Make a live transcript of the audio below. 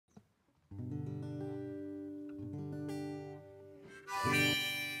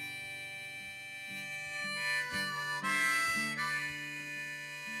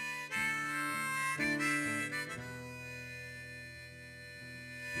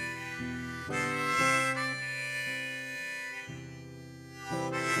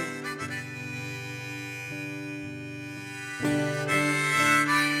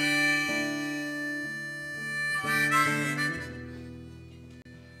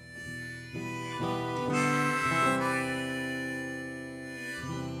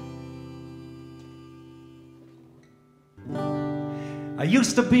I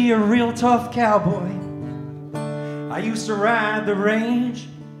used to be a real tough cowboy. I used to ride the range.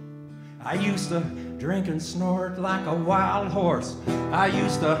 I used to drink and snort like a wild horse. I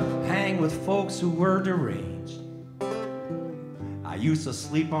used to hang with folks who were deranged. I used to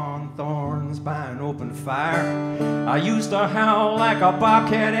sleep on thorns by an open fire. I used to howl like a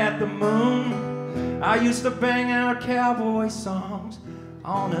bobcat at the moon. I used to bang out cowboy songs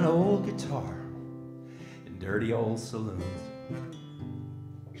on an old guitar in dirty old saloons.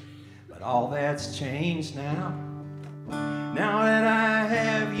 But all that's changed now. Now that I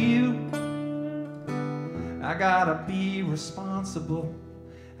have you, I gotta be responsible.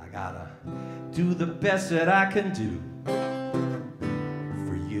 I gotta do the best that I can do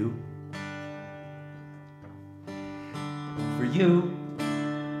for you. For you.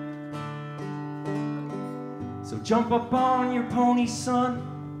 So jump up on your pony, son,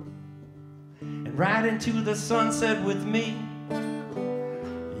 and ride into the sunset with me.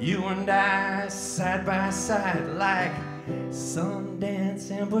 You and I, side by side, like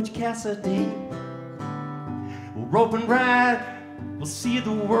Sundance and Butch Cassidy. We'll rope and ride, we'll see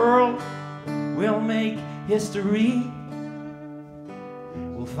the world, we'll make history.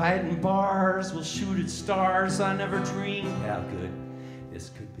 We'll fight in bars, we'll shoot at stars. I never dreamed how good this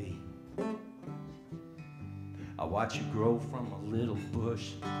could be. I'll watch you grow from a little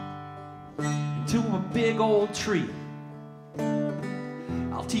bush into a big old tree.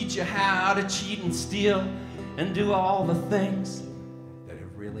 I'll teach you how to cheat and steal and do all the things that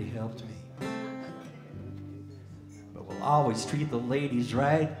have really helped me. But we'll always treat the ladies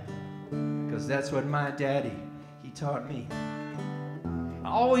right, 'cause that's what my daddy, he taught me.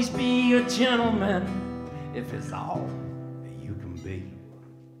 Always be a gentleman if it's all that you can be.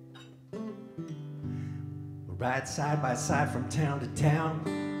 We'll ride side by side from town to town.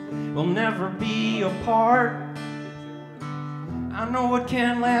 We'll never be apart. I know it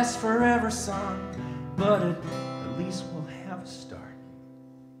can't last forever, son, but at least we'll have a start.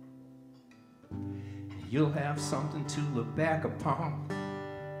 You'll have something to look back upon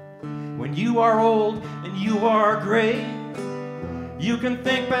when you are old and you are gray. You can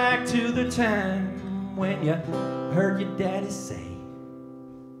think back to the time when you heard your daddy say,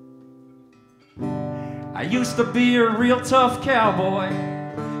 I used to be a real tough cowboy.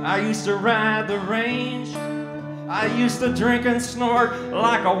 I used to ride the range. I used to drink and snort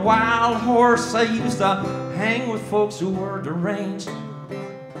like a wild horse. I used to hang with folks who were deranged.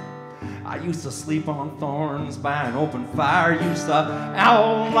 I used to sleep on thorns by an open fire. Used to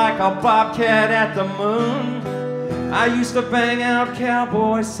owl like a bobcat at the moon. I used to bang out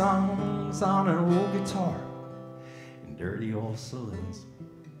cowboy songs on an old guitar in dirty old saloons.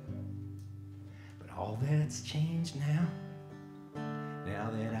 But all that's changed now,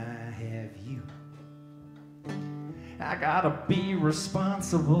 now that I have you. I gotta be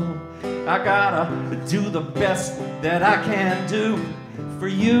responsible. I gotta do the best that I can do for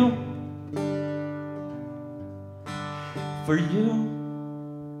you. For you.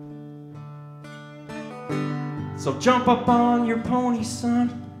 So jump up on your pony,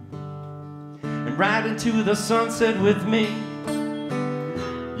 son, and ride into the sunset with me.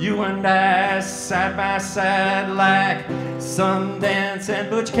 You and I, side by side, like Sundance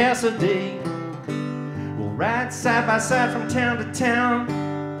and Butch Cassidy. Ride side by side from town to town.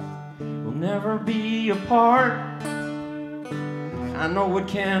 We'll never be apart. I know it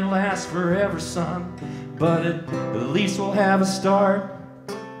can't last forever, son, but at least we'll have a start.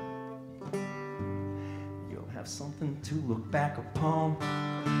 You'll have something to look back upon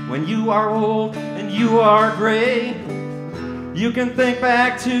when you are old and you are gray. You can think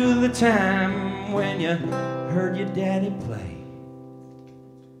back to the time when you heard your daddy play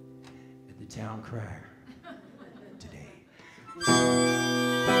at the Towne Crier.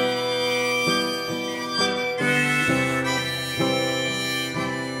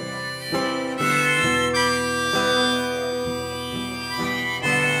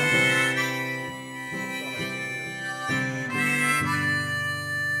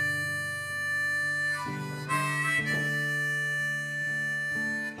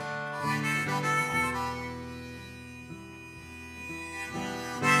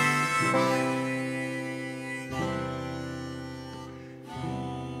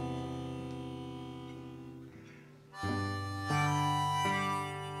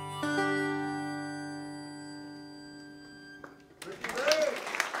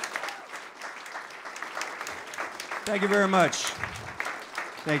 Thank you very much.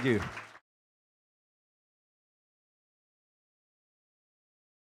 Thank you.